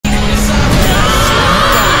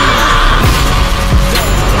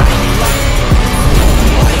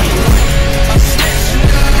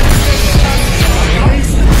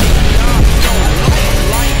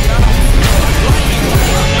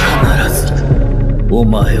お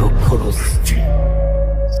前を殺す。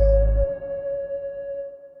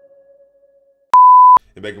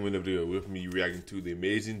And back in the video with me reacting to the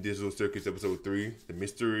amazing Digital Circus episode 3, The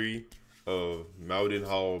Mystery of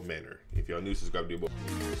Maldenhall Manor. If y'all new, subscribe to the book.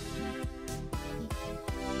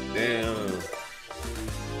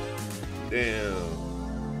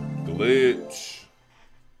 Damn. Glitch.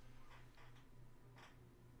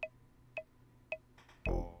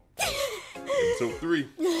 Episode 3.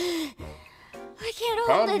 I can't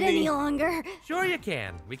hold it any longer. Sure you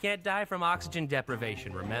can. We can't die from oxygen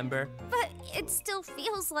deprivation, remember? But it still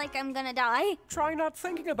feels like I'm gonna die. Try not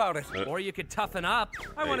thinking about it. Or you could toughen up.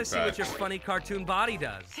 I want to see what your funny cartoon body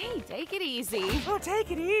does. Hey, take it easy. Oh,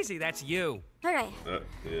 take it easy. That's you. All right, Yeah.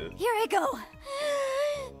 here I go.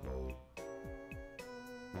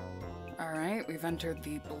 All right, we've entered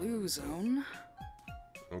the blue zone.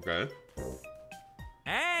 Okay.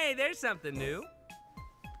 Hey, there's something new.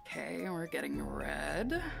 Okay, we're getting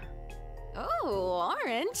red, Oh,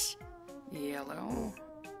 orange. yellow.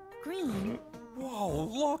 Green. Whoa,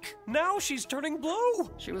 look! Now she's turning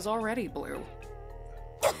blue! She was already blue.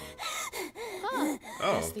 Oh.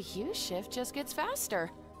 Guess the hue shift just gets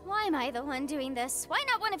faster. Why am I the one doing this? Why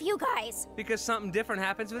not one of you guys? Because something different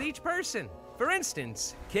happens with each person. For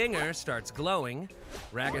instance, Kinger starts glowing,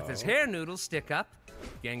 Ragatha's hair noodles stick up,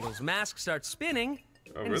 Gangle's mask starts spinning,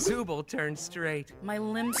 and really? Zubul turns straight. My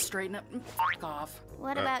limbs straighten up. Fuck off.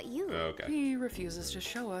 What about you? Okay. He refuses to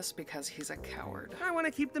show us because he's a coward. I want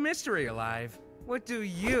to keep the mystery alive. What do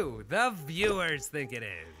you, the viewers, think it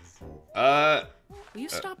is? Will you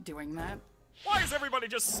stop doing that? Why is everybody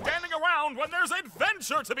just standing around when there's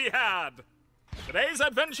adventure to be had? Today's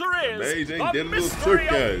adventure is Amazing the Digital mystery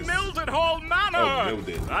Circus. of Mildenhall Manor. Oh,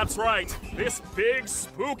 Milden. That's right. This big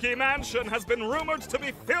spooky mansion has been rumored to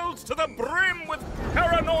be filled to the brim with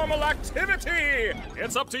paranormal activity.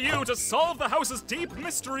 It's up to you to solve the house's deep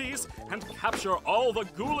mysteries and capture all the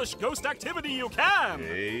ghoulish ghost activity you can.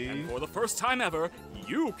 Hey. And for the first time ever,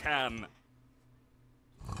 you can.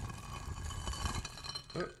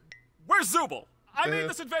 Where's Zubul? I made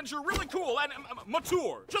this adventure really cool and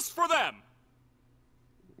mature, just for them.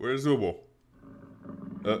 Where's Zubul?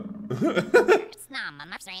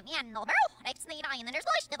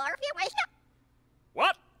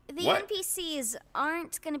 What? The What? NPCs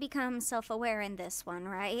aren't gonna become self-aware in this one,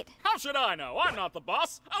 right? How should I know? I'm not the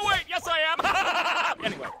boss. Oh wait, yes I am.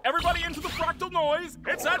 Anyway, everybody into the fractal noise.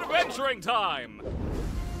 It's adventuring time.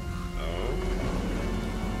 Oh.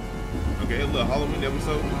 Okay, a little Halloween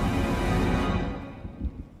episode.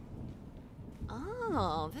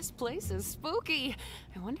 Oh, this place is spooky.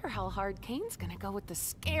 I wonder how hard Kane's gonna go with the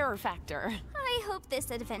scare factor. I hope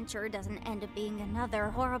this adventure doesn't end up being another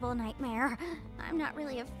horrible nightmare. I'm not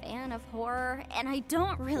really a fan of horror, and I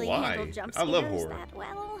don't really Why? handle jump I love scares horror. that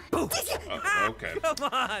well. Okay. Come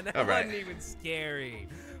on, that All right. wasn't even scary.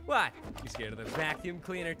 What? You scared of the vacuum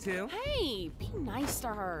cleaner too? Hey, be nice to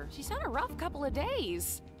her. She's had a rough couple of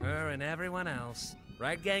days. Her and everyone else.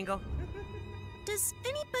 Right, Gangle? Does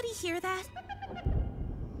anybody hear that?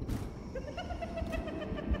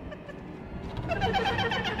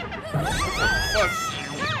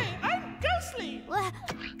 Hi, I'm Ghostly,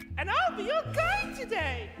 and I'll be your guide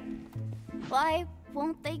today. Why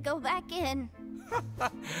won't they go back in?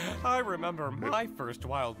 I remember my first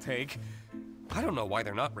wild take. I don't know why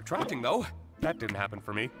they're not retracting, though. That didn't happen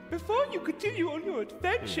for me. Before you continue on your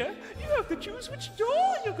adventure, you have to choose which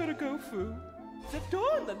door you're gonna go through. The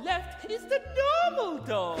door on the left is the normal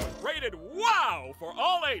door. Rated wow for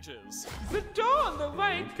all ages. The door on the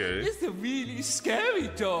right Okay. is the really scary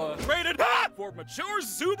door. Rated for mature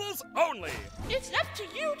Zubuls only. It's up to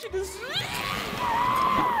you to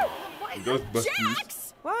decide.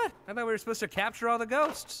 Ghostbusters. What? I thought we were supposed to capture all the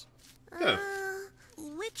ghosts. Yeah.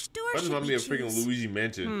 Which door That reminds me of freaking Luigi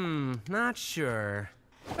Mansion. Not sure.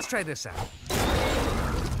 Let's try this out.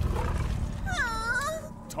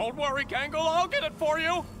 Don't worry, Gangle, I'll get it for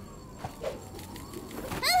you.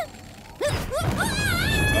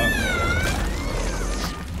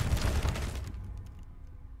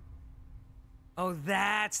 Oh,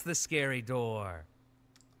 that's the scary door.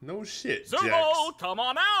 No shit, Zubul, Jax. come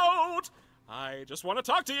on out. I just want to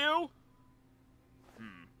talk to you.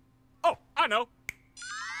 Oh, I know.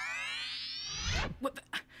 What the,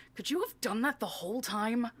 could you have done that the whole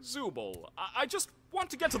time? Zubul, I just want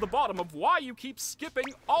to get to the bottom of why you keep skipping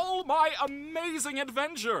all my amazing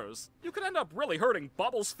adventures. You could end up really hurting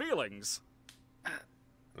Bubbles' feelings.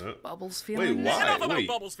 Bubbles Wait, feelings? why? Enough about Wait,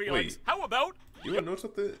 Bubbles' feelings. wait. How about You wanna know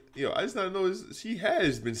something? Yo, I just not know is she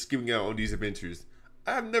has been skipping out on these adventures.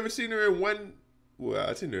 I've never seen her in one. Well,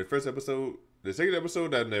 I've seen her in the first episode. The second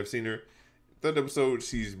episode, I've never seen her. Third episode,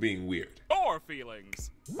 she's being weird. Or your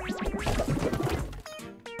feelings.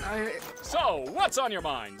 So, what's on your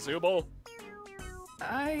mind, Zubul?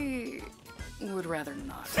 I would rather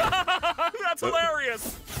not. That's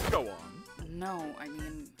hilarious! Go on. No, I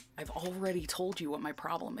mean, I've already told you what my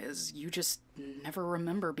problem is. You just never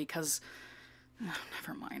remember because...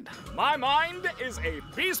 never mind. My mind is a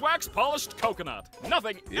beeswax polished coconut.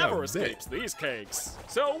 Nothing ever escapes these cakes.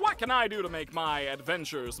 So what can I do to make my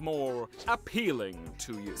adventures more appealing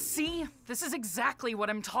to you? See? This is exactly what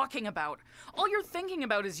I'm talking about. All you're thinking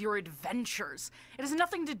about is your adventures. It has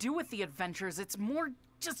nothing to do with the adventures. It's more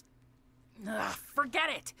just... Ugh, forget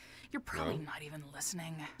it. You're probably not even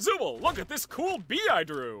listening. Zubul, look at this cool bee I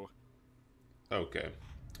drew. Okay.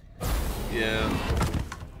 Yeah.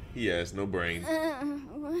 He has no brain.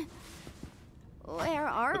 Where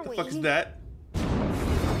are What the we? fuck is that?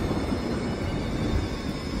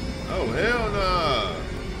 Oh, hell nah.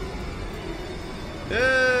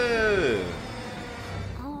 Yeah.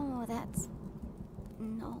 Oh, that's...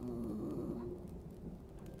 No.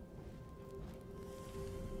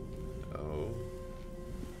 Oh.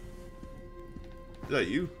 Is that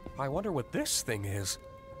you? I wonder what this thing is.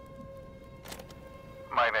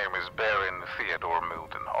 My name is Baron Theodore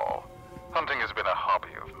Mildenhall. Hunting has been a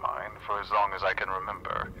hobby of mine for as long as I can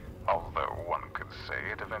remember, although one could say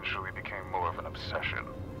it eventually became more of an obsession.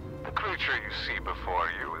 The creature you see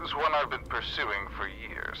before you is one I've been pursuing for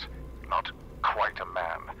years. Not quite a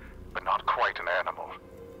man, but not quite an animal.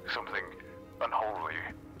 Something unholy,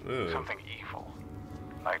 something evil.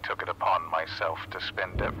 I took it upon myself to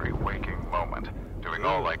spend every waking moment doing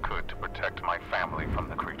all I could to protect my family from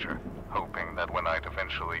the creature, hoping that when I'd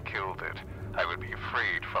eventually killed it, I would be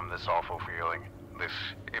freed from this awful feeling, this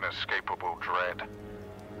inescapable dread.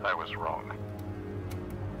 I was wrong.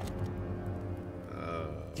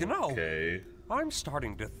 You know, Okay. I'm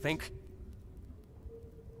starting to think...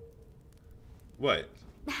 What?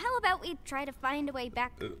 How about we try to find a way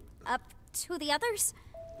back up to the others?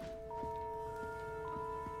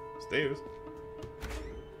 Stairs.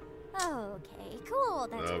 Okay, cool.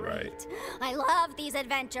 That's All great. right. I love these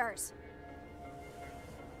adventures.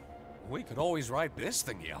 We could always ride this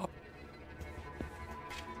thingy up.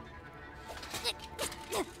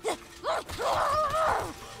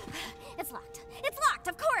 It's locked. It's locked,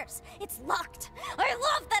 of course. It's locked. I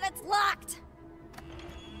love that it's locked.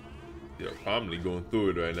 You're calmly going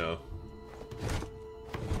through it right now.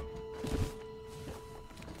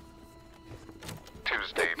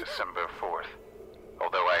 Tuesday, December 4th.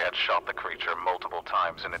 Although I had shot the creature multiple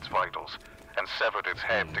times in its vitals and severed its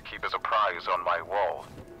head to keep as a prize on my wall,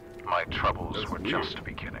 my troubles were just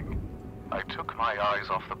beginning. I took my eyes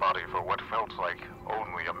off the body for what felt like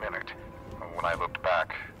only a minute. And when I looked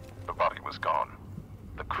back, the body was gone.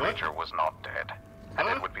 The creature was not dead, and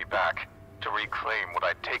it would be back to reclaim what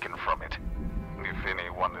I'd taken from it. If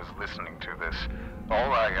anyone is listening to this,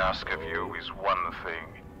 all I ask of you is one thing.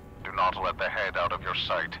 Do not let the head out of your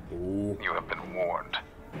sight. You have been warned.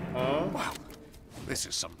 Wow, this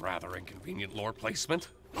is some rather inconvenient lore placement.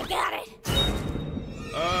 I got it.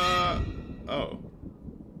 Oh.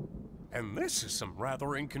 And this is some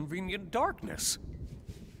rather inconvenient darkness.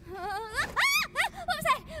 What was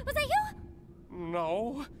that? Was that you?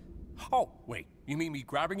 No. Oh, wait, you mean me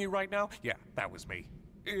grabbing you right now? Yeah, that was me.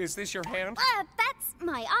 Is this your hand? That's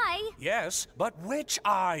my eye. Yes, but which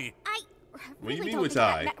eye? I What do you really mean don't which think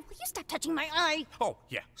that eye? Will you stop touching my eye? Oh,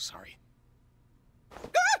 yeah, sorry.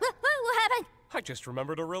 What happened? I just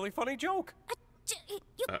remembered a really funny joke.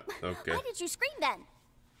 Okay. Why did you scream then?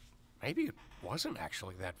 Maybe it wasn't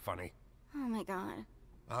actually that funny. Oh my god.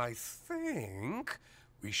 I think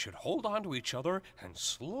we should hold on to each other and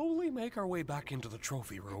slowly make our way back into the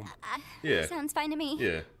trophy room. Yeah. Sounds fine to me.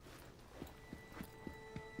 Yeah.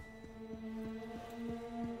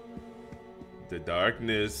 The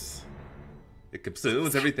darkness. It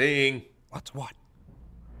consumes everything. What's what?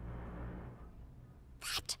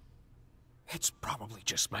 That. It's probably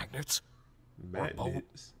just magnets.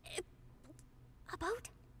 Madness. A boat?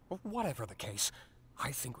 Whatever the case,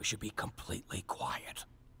 I think we should be completely quiet.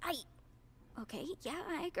 Okay, yeah,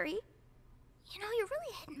 I agree. You know, you're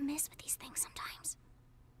really hit and miss with these things sometimes.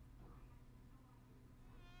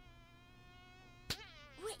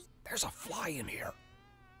 Wait, There's a fly in here.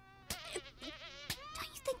 don't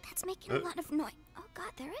you think that's making a lot of noise? Oh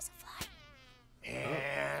god, there is a fly.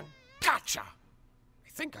 And gotcha! I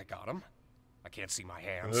think I got him. I can't see my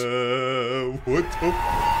hands. What the?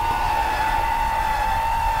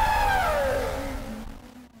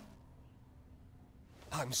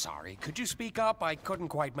 I'm sorry. Could you speak up? I couldn't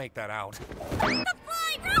quite make that out. The fly!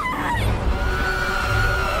 Run!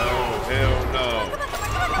 Oh, hell no.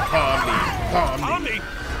 Calm me. Tommy!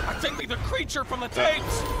 I think we the creature from the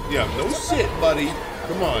tapes! Yeah, no shit, buddy.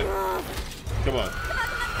 Come on. Come on.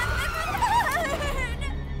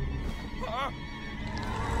 Huh?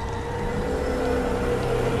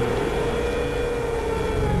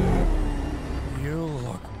 You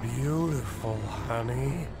look beautiful,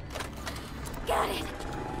 honey. Got it.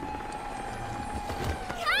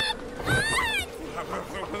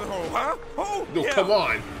 Huh? Oh, No, yeah. come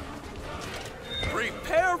on.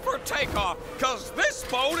 Prepare for takeoff, cause this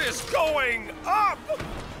boat is going up!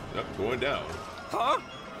 Yep, going down. Huh?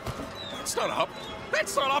 That's not up.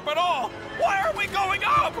 That's not up at all! Why are we going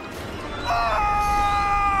up?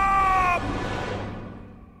 Up!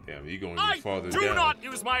 Damn, you going I farther do down. not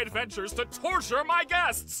use my adventures to torture my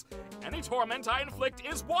guests! Any torment I inflict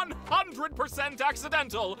is 100%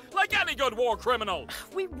 accidental, like any good war criminal!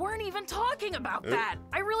 We weren't even talking about that.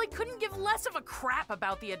 I really couldn't give less of a crap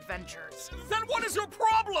about the adventures. Then what is your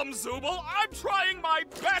problem, Zooble? I'm trying my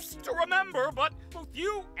best to remember, but both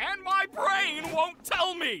you and my brain won't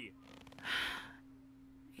tell me!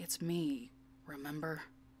 It's me, remember?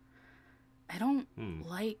 I don't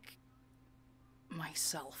like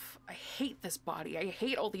myself. I hate this body. I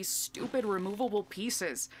hate all these stupid removable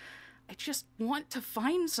pieces. I just want to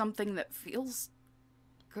find something that feels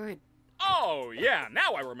good. Oh, yeah,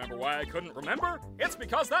 now I remember why I couldn't remember. It's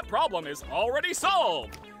because that problem is already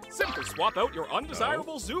solved. Simply swap out your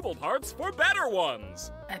undesirable Zooble parts for better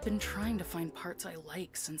ones. I've been trying to find parts I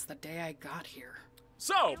like since the day I got here.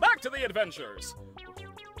 So, back to the adventures.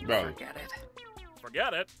 Bro. Forget it.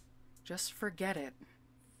 Forget it. Just forget it.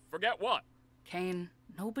 Forget what? Kane,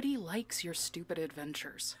 nobody likes your stupid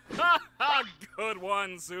adventures. Ha ha! Good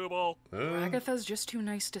one, Zooble. Agatha's just too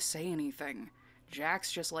nice to say anything.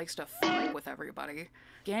 Jax just likes to f with everybody.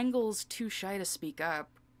 Gangle's too shy to speak up.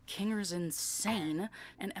 Kinger's insane.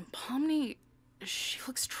 And Pomni, she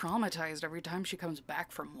looks traumatized every time she comes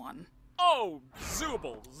back from one. Oh,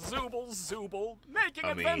 Zooble, Zooble, Zooble. Making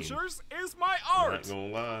I mean, adventures is my I'm art. not gonna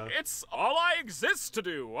lie. It's all I exist to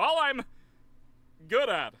do, all I'm good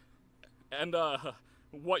at. And,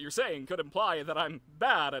 what you're saying could imply that I'm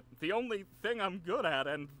bad at the only thing I'm good at,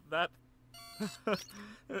 and that...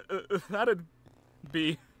 that'd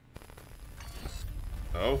be...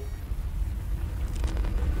 Oh?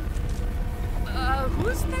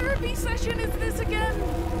 Whose therapy session is this again?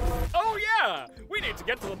 Oh yeah! We need to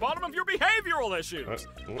get to the bottom of your behavioral issues.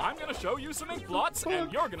 What? I'm gonna show you some ink blots,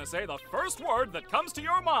 and you're gonna say the first word that comes to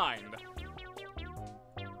your mind.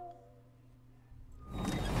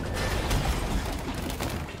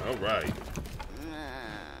 All right.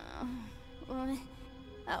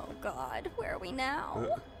 Oh God, where are we now?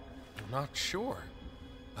 I'm not sure.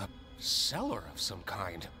 A cellar of some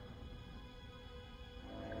kind.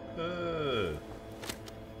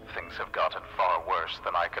 Things have gotten far worse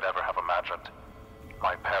than I could ever have imagined.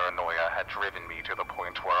 My paranoia had driven me to the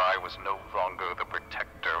point where I was no longer the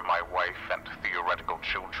protector my wife and theoretical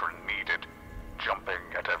children needed. Jumping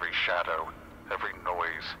at every shadow, every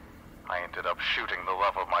noise, I ended up shooting the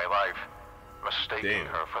love of my life, mistaking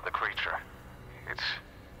her for the creature. It's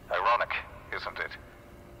ironic, isn't it?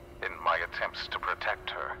 In my attempts to protect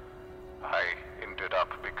her, I ended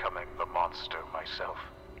up becoming the monster myself.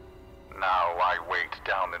 Now I wait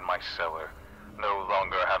down in my cellar, no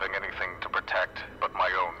longer having anything to protect but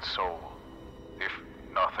my own soul. If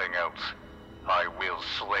nothing else, I will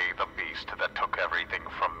slay the beast that took everything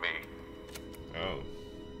from me. Oh.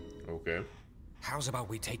 Okay. How's about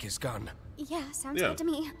we take his gun? Yeah, sounds Yeah. good to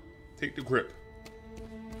me. Take the grip.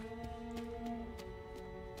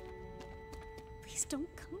 Please don't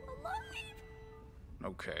come alive.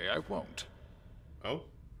 Okay, I won't. Oh.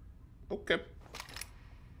 Okay.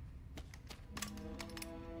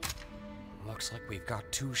 Looks like we've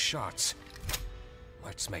got 2 shots.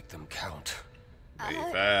 Let's make them count. Hey,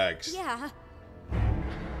 facts. Yeah.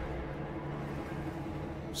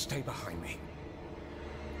 Stay behind me.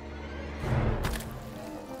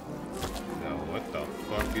 Now, what the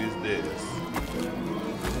fuck is this?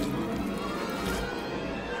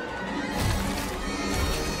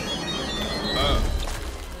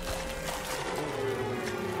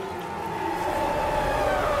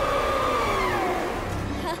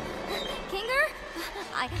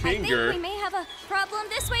 I think Kinger. we may have a problem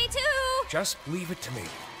this way too. Just leave it to me.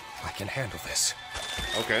 I can handle this.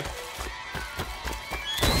 Okay.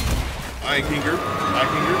 Alright, Kinger. Alright,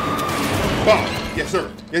 Kinger. Bob! Yes,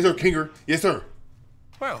 sir. Yes, sir, Kinger. Yes, sir.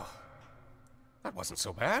 Well, that wasn't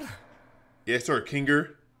so bad. Yes, sir,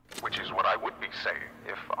 Kinger. Which is what I would be saying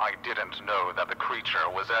if I didn't know that the creature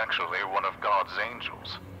was actually one of God's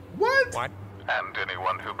angels. What? What? And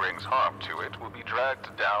anyone who brings harm to it will be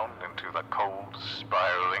dragged down into the cold,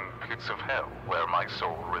 spiraling pits of hell where my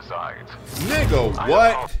soul resides. Nigga,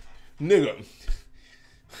 what? Nigga.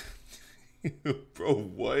 Bro,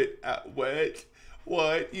 what?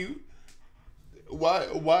 What? You...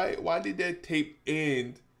 Why did that tape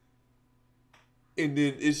end? And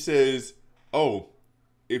then it says, oh,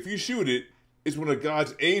 if you shoot it, it's one of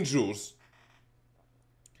God's angels.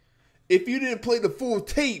 If you didn't play the full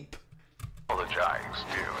tape. Apologize,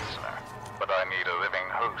 dear listener, but I need a living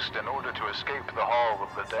host in order to escape the Hall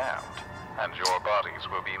of the Damned, and your bodies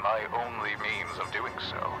will be my only means of doing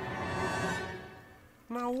so.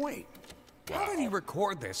 Now wait, how did he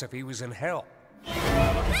record this if he was in hell? Let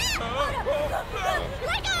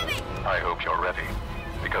go of me! I hope you're ready,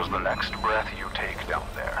 because the next breath you take down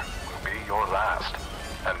there will be your last,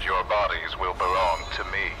 and your bodies will belong to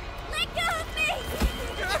me. Let go of me!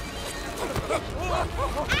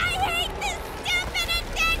 I hate this stupid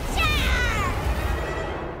adventure!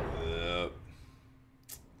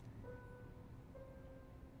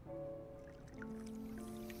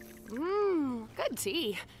 Good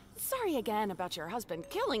tea. Sorry again about your husband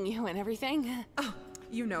killing you and everything. Oh,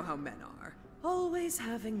 you know how men are. Always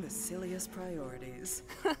having the silliest priorities.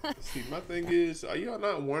 See, my thing is, are y'all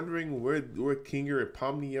not wondering where Kinger and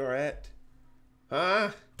Pomni are at?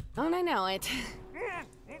 Huh? Don't I know it?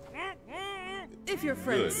 If your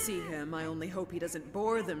friends see him, I only hope he doesn't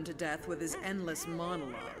bore them to death with his endless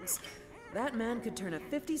monologues. That man could turn a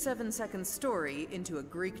 57-second story into a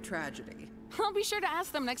Greek tragedy. I'll be sure to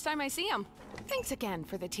ask them next time I see him. Thanks again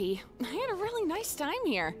for the tea. I had a really nice time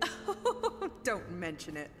here. Don't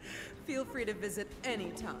mention it. Feel free to visit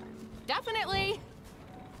anytime. Definitely.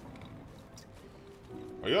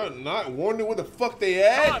 Are y'all not wondering where the fuck they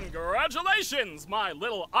at? Congratulations, my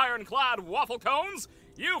little ironclad waffle cones!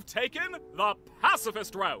 You've taken the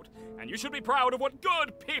pacifist route, and you should be proud of what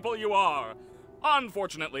good people you are.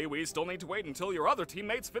 Unfortunately, we still need to wait until your other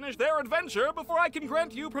teammates finish their adventure before I can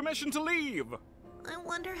grant you permission to leave. I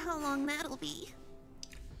wonder how long that'll be.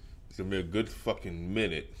 It's gonna be a good fucking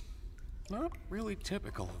minute. Not really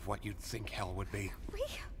typical of what you'd think hell would be. We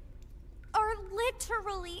are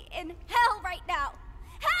literally in hell right now.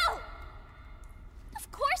 Hell!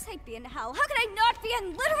 Of course I'd be in hell. How could I not be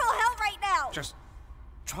in literal hell right now? Just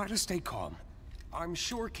try to stay calm. I'm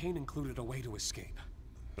sure Kane included a way to escape.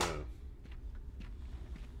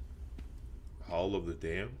 Hall of the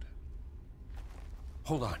Damned?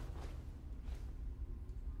 Hold on.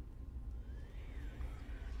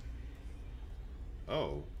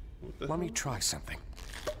 Oh. What the Let hell? me try something.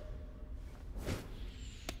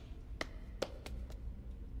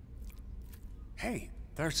 Hey,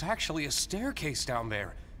 there's actually a staircase down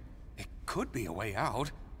there. It could be a way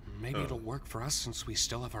out. Maybe it'll work for us since we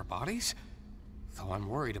still have our bodies? Though I'm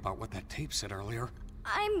worried about what that tape said earlier.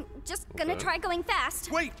 I'm just gonna try going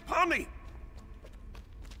fast. Wait, Pomni!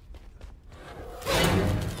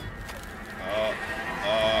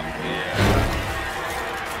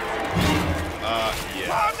 Yeah.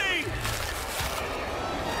 Pomni!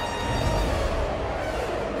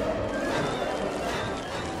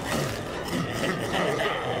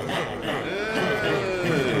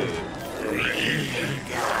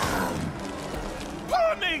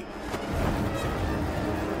 Pomni!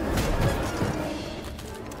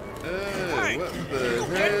 Hey, what the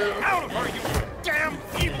hell? Out of her, you damn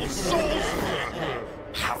evil souls!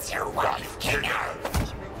 How's your wife, Kinger?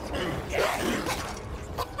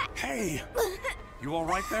 Hey! You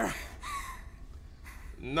alright there?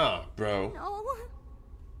 Nah, bro. No.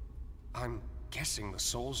 I'm guessing the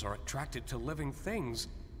souls are attracted to living things.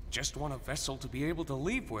 Just want a vessel to be able to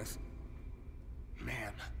leave with.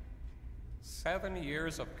 Man. 7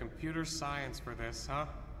 years of computer science for this, huh?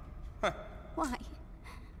 Why?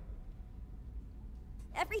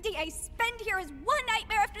 Every day I spend here is one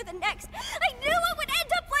nightmare after the next. I knew it would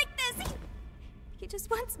end up like this. He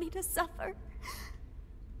just wants me to suffer.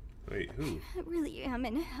 Wait, who? I really am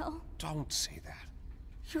in hell. Don't say that.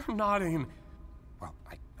 You're not in... Well,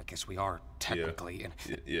 I guess we are technically in...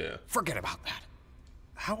 Yeah. Forget about that.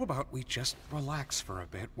 How about we just relax for a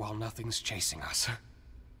bit while nothing's chasing us?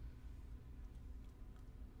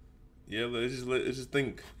 Yeah, let's just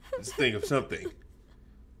think. Let's think of something.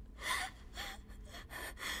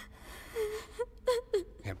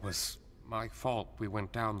 It was my fault we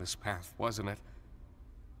went down this path, wasn't it?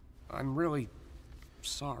 I'm really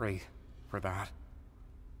sorry for that.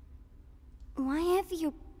 Why have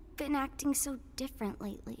you been acting so different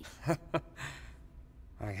lately?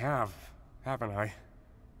 I have, haven't I?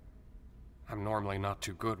 I'm normally not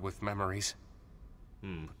too good with memories.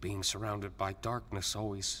 But being surrounded by darkness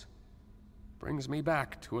always brings me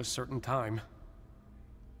back to a certain time.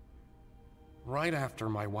 right after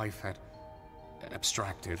my wife had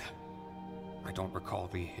abstracted. I don't recall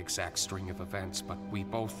the exact string of events, but we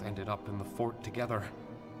both ended up in the fort together.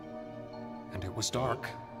 And it was dark.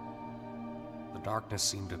 The darkness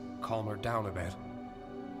seemed to calm her down a bit.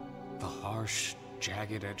 The harsh,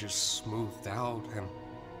 jagged edges smoothed out, and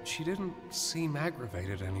she didn't seem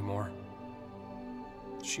aggravated anymore.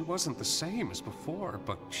 She wasn't the same as before,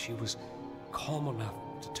 but she was calm enough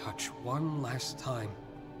to touch one last time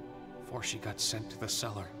before she got sent to the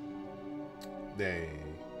cellar.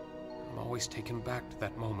 Dang. I'm always taken back to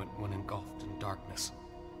that moment when engulfed in darkness.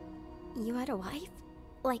 You had a wife?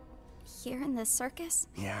 Like, here in the circus?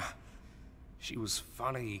 Yeah. She was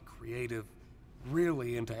funny, creative,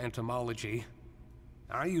 really into entomology.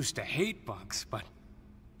 I used to hate bugs, but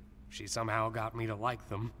she somehow got me to like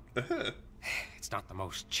them. It's not the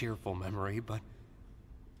most cheerful memory, but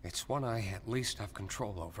it's one I at least have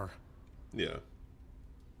control over. Yeah.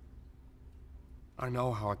 I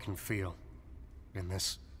know how I can feel in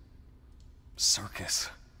this circus.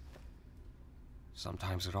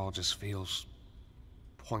 Sometimes it all just feels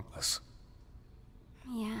pointless.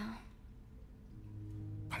 Yeah.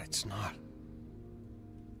 But it's not.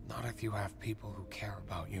 Not if you have people who care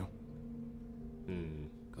about you.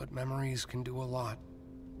 Good memories can do a lot.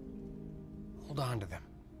 Hold on to them.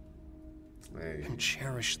 Hey. And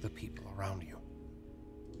cherish the people around you.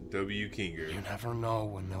 W. Kinger. You never know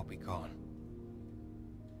when they'll be gone.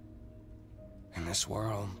 In this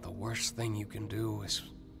world, the worst thing you can do is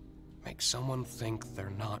make someone think they're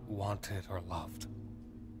not wanted or loved.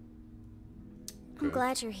 I'm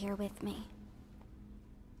glad you're here with me.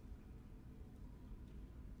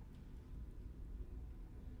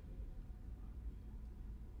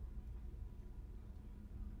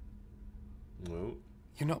 Well.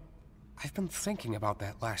 You know, I've been thinking about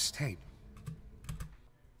that last tape.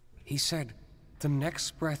 He said, the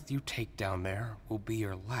next breath you take down there will be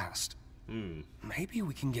your last. Maybe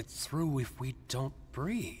we can get through if we don't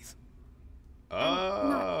breathe. I'm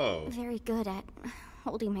not very good at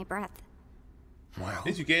holding my breath. Well,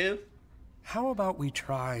 yes, you can. How about we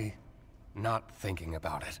try not thinking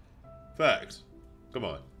about it? Facts. Come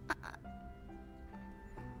on.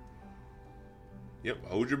 Yep,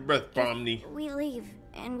 hold your breath, Pomni. We leave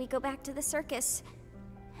and we go back to the circus.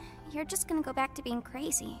 You're just gonna go back to being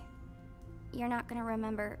crazy. You're not gonna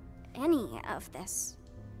remember any of this,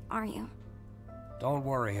 are you? Don't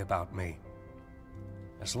worry about me.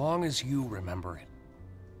 As long as you remember it,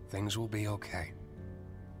 things will be okay.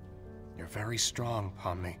 You're very strong,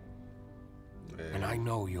 Pomni. And I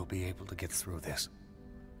know you'll be able to get through this.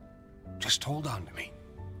 Just hold on to me.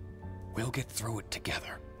 We'll get through it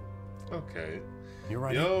together. Okay. You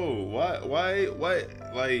ready? Yo, why,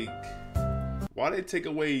 they take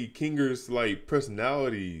away Kinger's, like,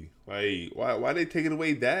 personality? Like, why they taking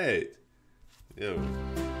away that? Yo.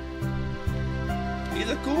 He's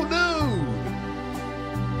a cool dude!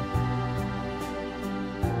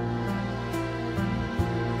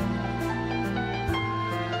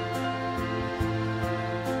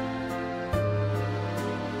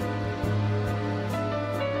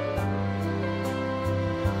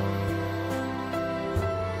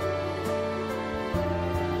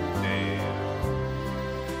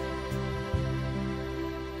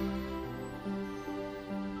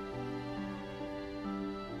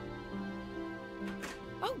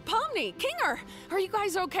 Oh, Pomni, Kinger, are you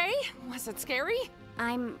guys okay? Was it scary?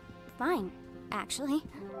 I'm fine, actually.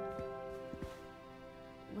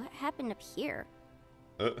 What happened up here?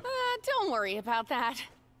 Don't worry about that.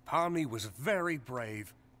 Pomni was very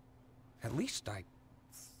brave. At least I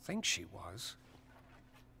think she was.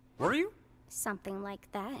 Were you? Something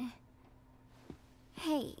like that.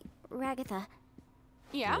 Hey, Ragatha.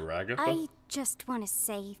 Yeah? Ragatha? I just want to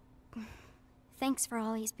say thanks for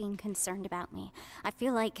always being concerned about me. I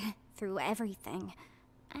feel like through everything,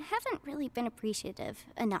 I haven't really been appreciative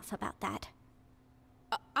enough about that.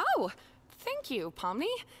 Oh, thank you, Pomni.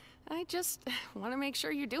 I just want to make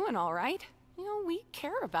sure you're doing all right. You know, we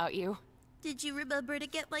care about you. Did you remember to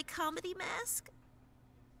get my comedy mask?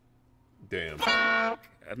 Damn.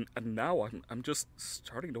 And now I'm just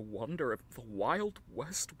starting to wonder if the Wild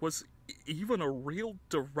West was even a real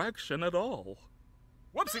direction at all.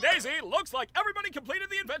 Whoopsie daisy, looks like everybody completed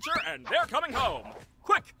the adventure and they're coming home.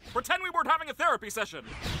 Quick, pretend we weren't having a therapy session.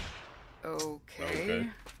 Okay.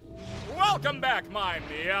 Welcome back, my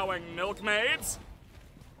meowing milkmaids.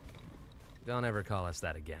 Don't ever call us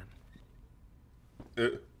that again.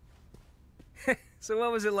 So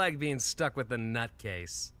what was it like being stuck with the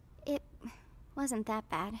nutcase? It wasn't that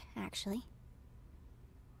bad, actually.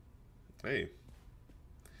 Hey.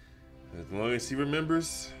 As long as he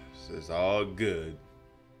remembers, it's all good.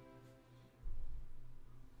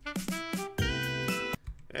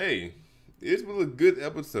 Hey, this was a good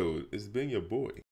episode. It's been your boy.